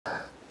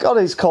God,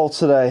 it's cold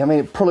today. I mean,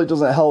 it probably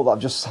doesn't help that I've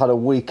just had a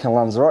week in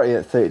Lanzarote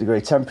at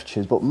 30-degree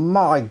temperatures, but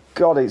my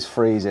God, it's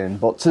freezing.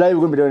 But today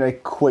we're going to be doing a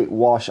quick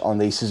wash on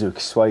the Suzuki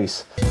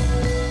Sways.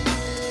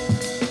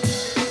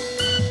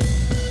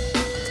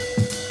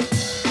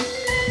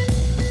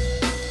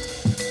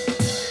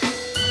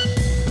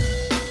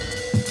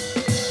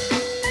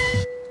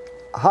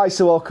 Hi,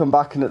 so welcome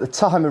back, and at the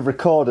time of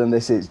recording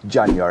this it's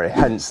January,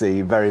 hence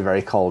the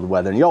very cold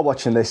weather, and you're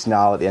watching this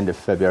now at the end of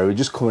February. We're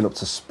just coming up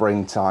to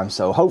springtime,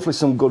 so hopefully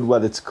some good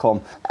weather to come.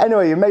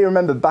 Anyway, you may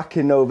remember back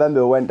in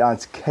November we went down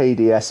to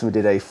KDS and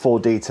we did a full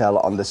detail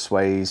on the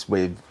Sways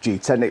with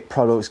Gtechniq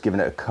products, giving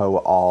it a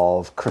coat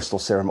of Crystal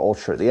Serum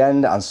Ultra at the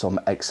end and some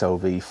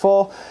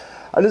XOV4.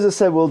 And as I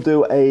said, we'll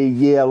do a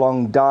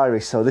year-long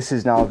diary. So this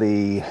is now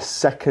the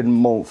second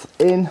month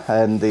in,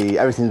 and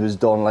everything was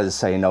done, let's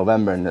say, in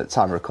November, and at the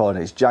time of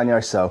recording it's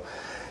January. So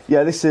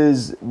yeah, this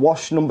is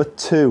wash number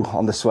 2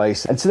 on the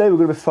Sways. And today we're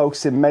going to be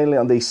focusing mainly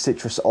on the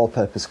citrus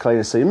all-purpose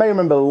cleaner. So you may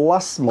remember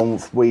last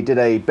month we did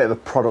a bit of a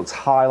product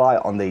highlight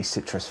on the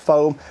citrus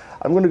foam.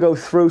 I'm going to go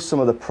through some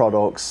of the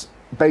products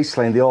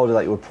basically in the order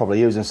that you would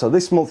probably use them. So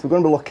this month we're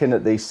going to be looking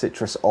at the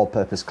citrus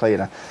all-purpose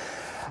cleaner.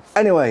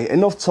 Anyway,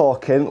 enough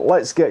talking,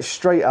 let's get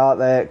straight out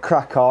there,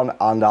 crack on,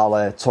 and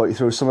I'll talk you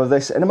through some of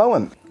this in a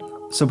moment.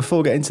 So before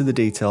we get into the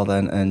detail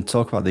then and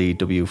talk about the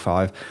W5,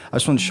 I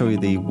just want to show you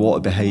the water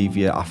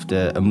behaviour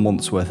after a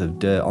month's worth of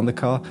dirt on the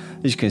car.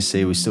 As you can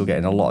see, we're still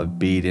getting a lot of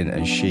beading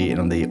and sheeting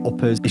on the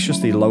uppers. It's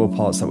just the lower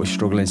parts that we're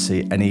struggling to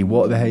see any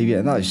water behaviour,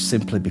 and that is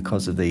simply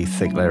because of the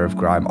thick layer of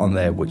grime on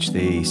there, which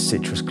the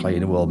citrus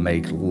cleaner will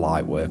make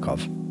light work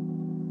of.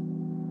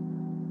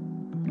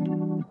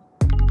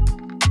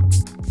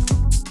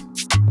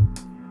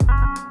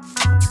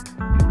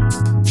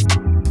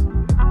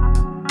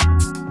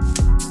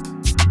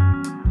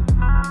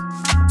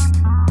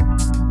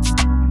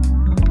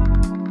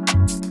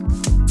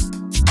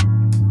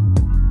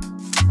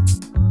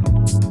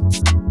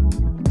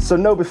 So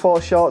no before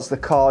shots, the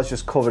car's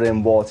just covered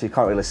in water. You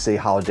can't really see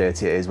how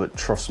dirty it is, but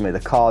trust me, the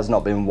car's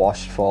not been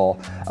washed for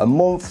a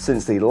month,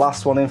 since the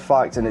last one in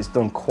fact, and it's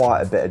done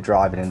quite a bit of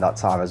driving in that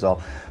time as well.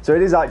 So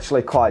it is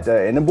actually quite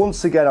dirty. And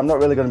once again, I'm not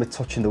really going to be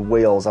touching the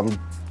wheels. I'm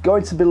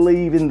going to be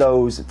leaving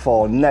those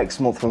for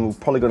next month, when we're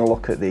probably going to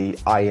look at the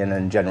iron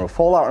and general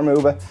fallout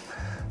remover.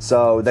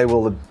 So they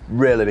will have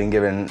really been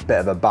given a bit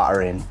of a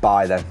battering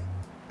by them.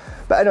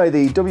 But anyway,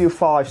 the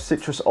W5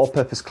 Citrus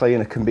All-Purpose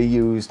Cleaner can be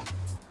used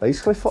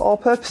basically for all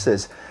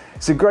purposes.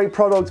 It's a great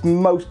product.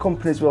 Most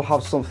companies will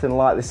have something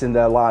like this in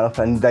their lineup,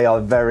 and they are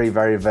very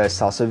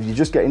versatile. So if you're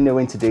just getting new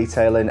into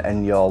detailing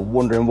and you're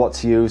wondering what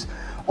to use,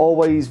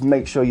 always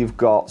make sure you've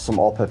got some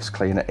all-purpose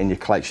cleaner in your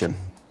collection.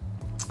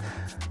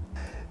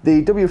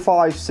 The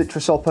W5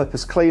 Citrus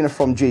All-Purpose Cleaner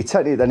from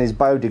Gtechniq then is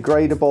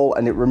biodegradable,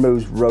 and it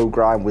removes road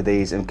grime with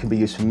ease and can be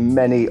used for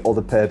many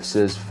other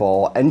purposes,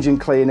 for engine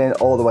cleaning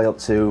all the way up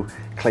to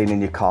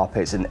cleaning your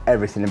carpets and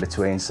everything in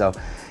between. So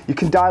you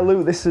can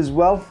dilute this as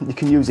well. You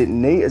can use it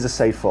neat, as I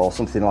say, for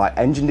something like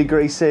engine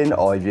degreasing,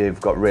 or if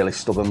you've got really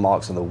stubborn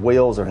marks on the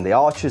wheels or in the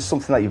arches,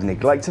 something that you've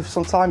neglected for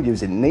some time,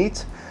 use it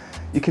neat.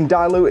 You can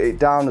dilute it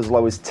down as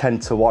low as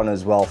 10:1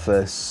 as well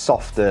for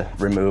softer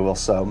removal.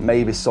 So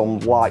maybe some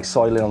light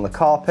soiling on the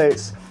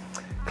carpets,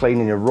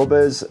 cleaning your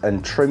rubbers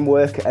and trim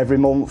work every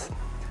month.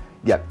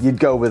 Yeah, you'd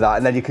go with that.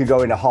 And then you can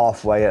go in a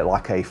halfway at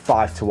like a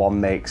 5:1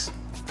 mix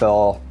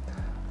for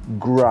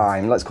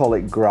grime. Let's call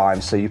it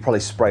grime. So you probably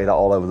spray that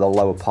all over the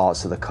lower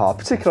parts of the car,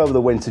 particularly over the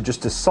winter,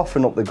 just to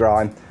soften up the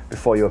grime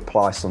before you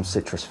apply some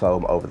citrus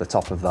foam over the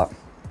top of that.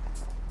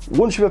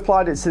 Once you've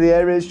applied it to the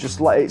areas, just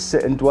let it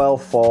sit and dwell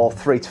for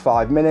 3 to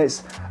 5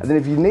 minutes, and then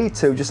if you need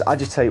to, just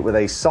agitate with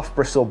a soft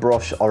bristle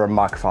brush or a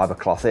microfiber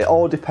cloth. It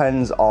all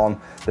depends on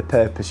the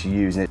purpose you're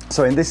using it.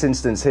 So in this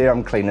instance here,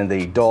 I'm cleaning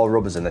the door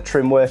rubbers and the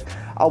trim work.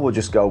 I will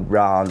just go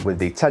round with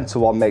the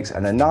 10:1 mix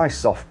and a nice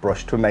soft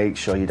brush to make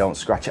sure you don't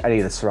scratch any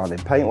of the surrounding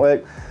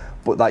paintwork,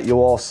 but that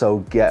you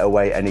also get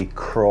away any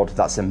crud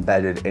that's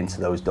embedded into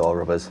those door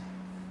rubbers.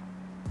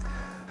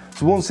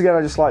 So once again,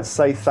 I'd just like to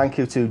say thank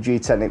you to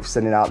Gtechniq for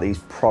sending out these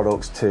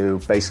products to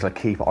basically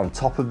keep on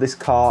top of this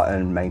car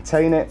and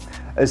maintain it.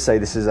 As I say,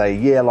 this is a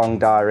year-long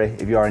diary.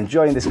 If you're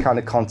enjoying this kind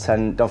of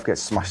content, don't forget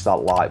to smash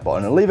that like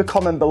button, and leave a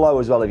comment below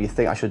as well if you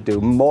think I should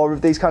do more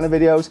of these kind of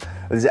videos,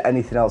 or is there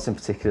anything else in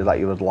particular that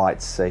you would like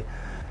to see.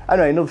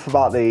 Anyway, enough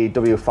about the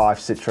W5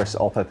 Citrus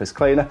All-Purpose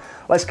Cleaner.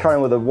 Let's carry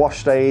on with the wash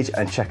stage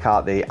and check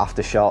out the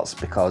after shots,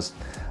 because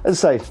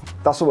as I say,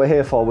 that's what we're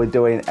here for. We're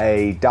doing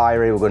a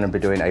diary. We're going to be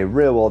doing a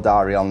real world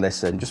diary on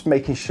this and just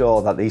making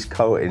sure that these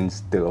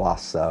coatings do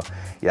last. So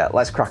yeah,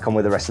 let's crack on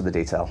with the rest of the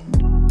detail.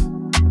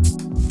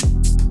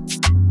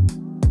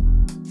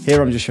 Here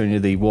I'm just showing you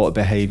the water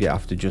behaviour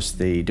after just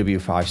the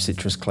W5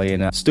 Citrus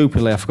Cleaner.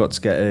 Stupidly, I forgot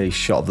to get a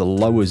shot of the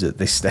lowers at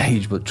this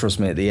stage, but trust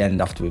me, at the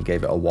end, after we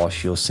gave it a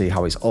wash, you'll see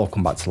how it's all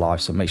come back to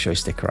life, so make sure you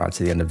stick around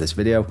to the end of this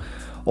video.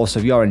 Also,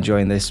 if you are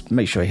enjoying this,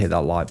 make sure you hit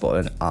that like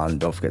button and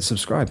don't forget to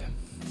subscribe.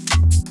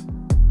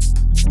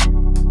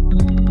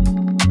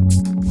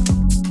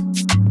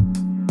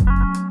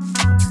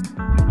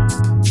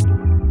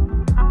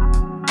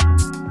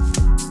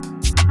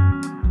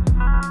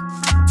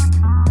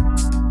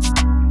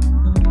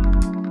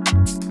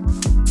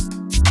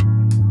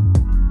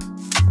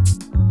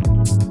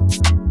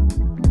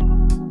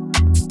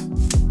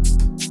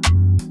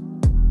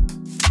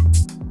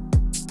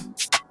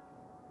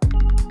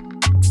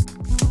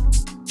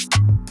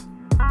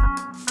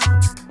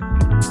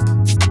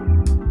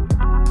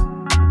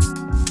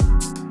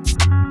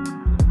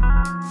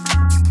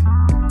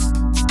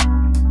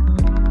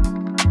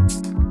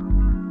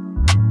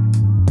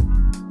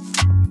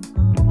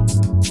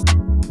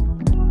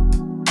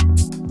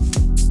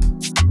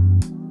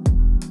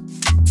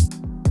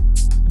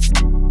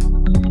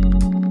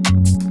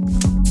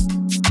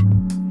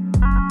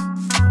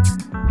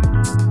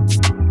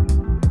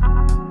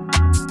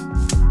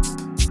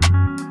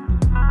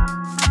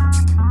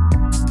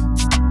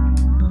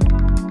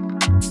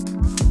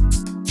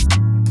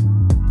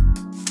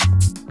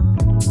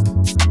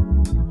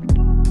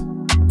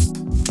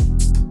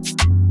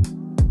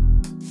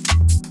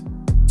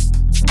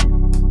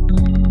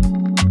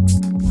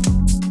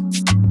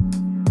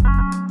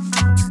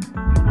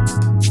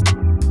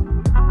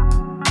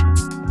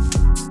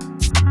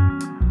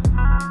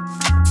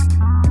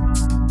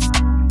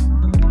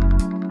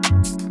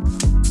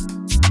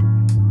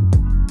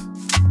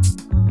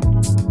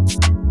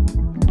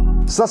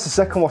 So that's the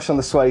second wash on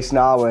the Swace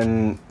now,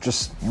 and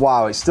just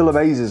wow, it still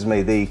amazes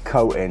me, the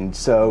coating.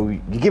 So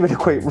you give it a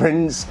quick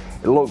rinse,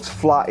 it looks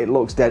flat, it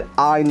looks dead.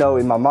 I know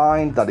in my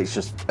mind that it's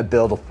just a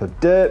build-up of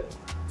dirt.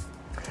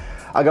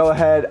 I go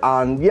ahead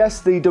and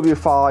yes, the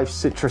W5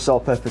 Citrus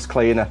all-purpose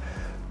cleaner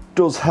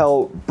does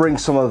help bring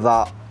some of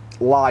that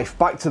life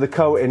back to the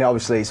coating.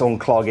 Obviously it's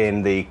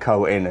unclogging the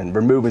coating and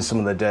removing some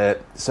of the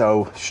dirt,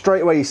 so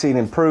straight away you see an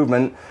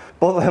improvement.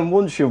 But then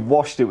once you've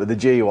washed it with the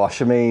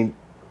G-Wash, I mean,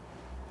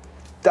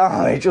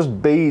 damn, it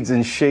just beads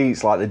and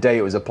sheets like the day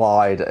it was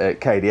applied at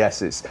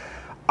KDS. It's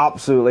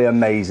absolutely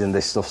amazing,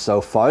 this stuff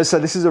so far. So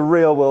this is a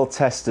real world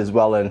test as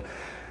well, and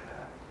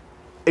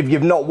if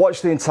you've not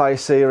watched the entire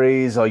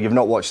series or you've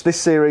not watched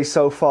this series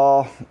so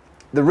far,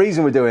 the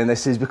reason we're doing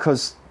this is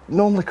because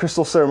normally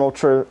Crystal Serum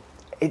Ultra,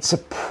 it's a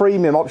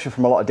premium option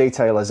from a lot of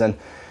detailers, and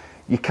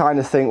you kind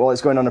of think, well,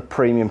 it's going on a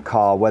premium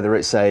car, whether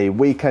it's a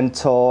weekend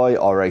toy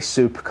or a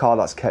supercar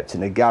that's kept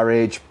in a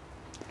garage.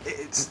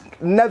 It's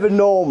never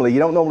normally, you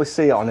don't normally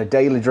see it on a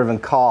daily driven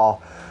car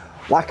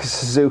like a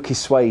Suzuki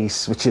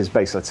Swace, which is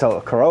basically a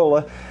Toyota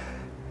Corolla.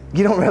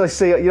 You don't really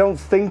see it, you don't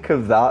think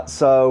of that.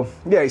 So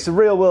yeah, it's a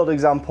real world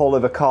example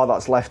of a car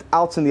that's left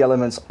out in the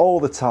elements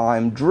all the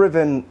time,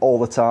 driven all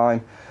the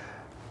time.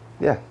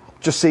 Yeah,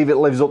 just see if it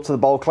lives up to the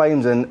bold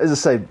claims. And as I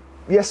say,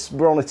 yes,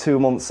 we're only 2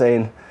 months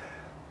in,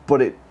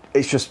 but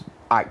it's just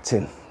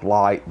acting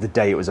like the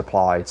day it was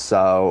applied.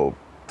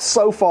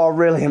 So far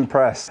really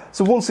impressed.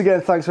 So once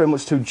again, thanks very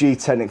much to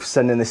Gtechniq for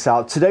sending this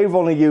out. Today we've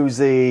only used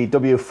the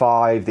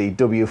W5, the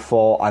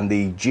W4 and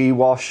the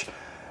G-Wash.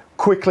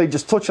 Quickly,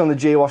 just touch on the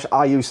G-Wash.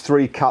 I use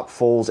 3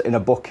 capfuls in a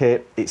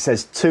bucket. It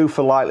says 2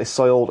 for lightly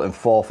soiled and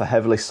 4 for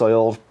heavily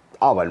soiled.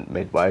 I went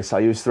midway, so I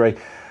used 3.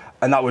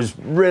 And that was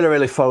really,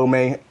 really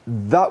foamy.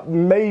 That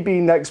may be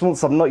next month.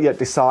 So I've not yet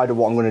decided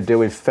what I'm going to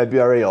do in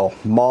February or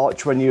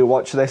March when you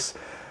watch this.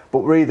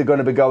 But we're either going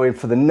to be going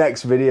for the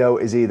next video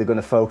is either going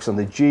to focus on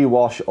the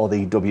G-Wash or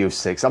the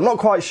W6. I'm not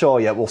quite sure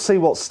yet. We'll see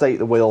what state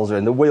the wheels are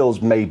in. The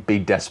wheels may be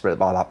desperate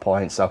by that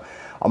point, so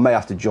I may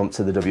have to jump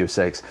to the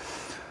W6.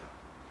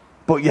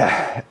 But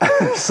yeah,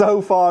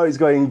 so far it's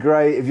going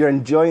great. If you're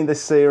enjoying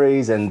this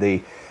series and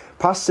the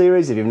past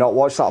series, if you've not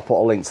watched that, I'll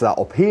put a link to that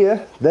up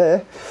here,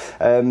 there.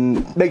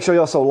 Make sure you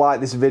also like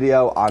this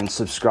video and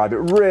subscribe. It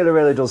really,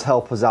 really does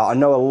help us out. I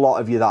know a lot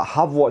of you that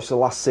have watched the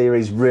last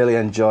series really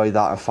enjoy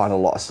that and find a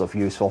lot of stuff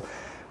useful.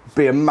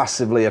 Be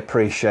massively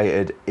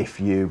appreciated if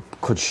you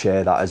could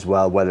share that as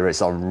well, whether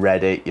it's on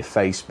Reddit, your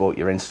Facebook,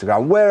 your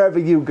Instagram, wherever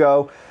you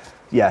go.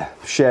 Yeah,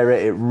 share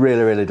it. It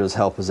really, really does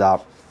help us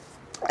out.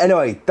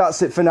 Anyway,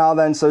 that's it for now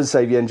then. So as I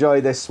say, if you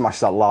enjoyed this, smash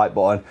that like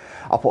button.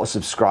 I'll put a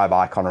subscribe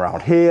icon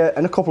around here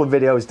and a couple of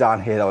videos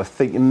down here that I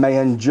think you may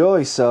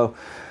enjoy. So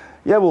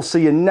yeah, we'll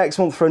see you next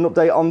month for an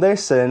update on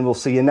this, and we'll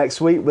see you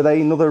next week with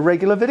another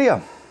regular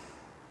video.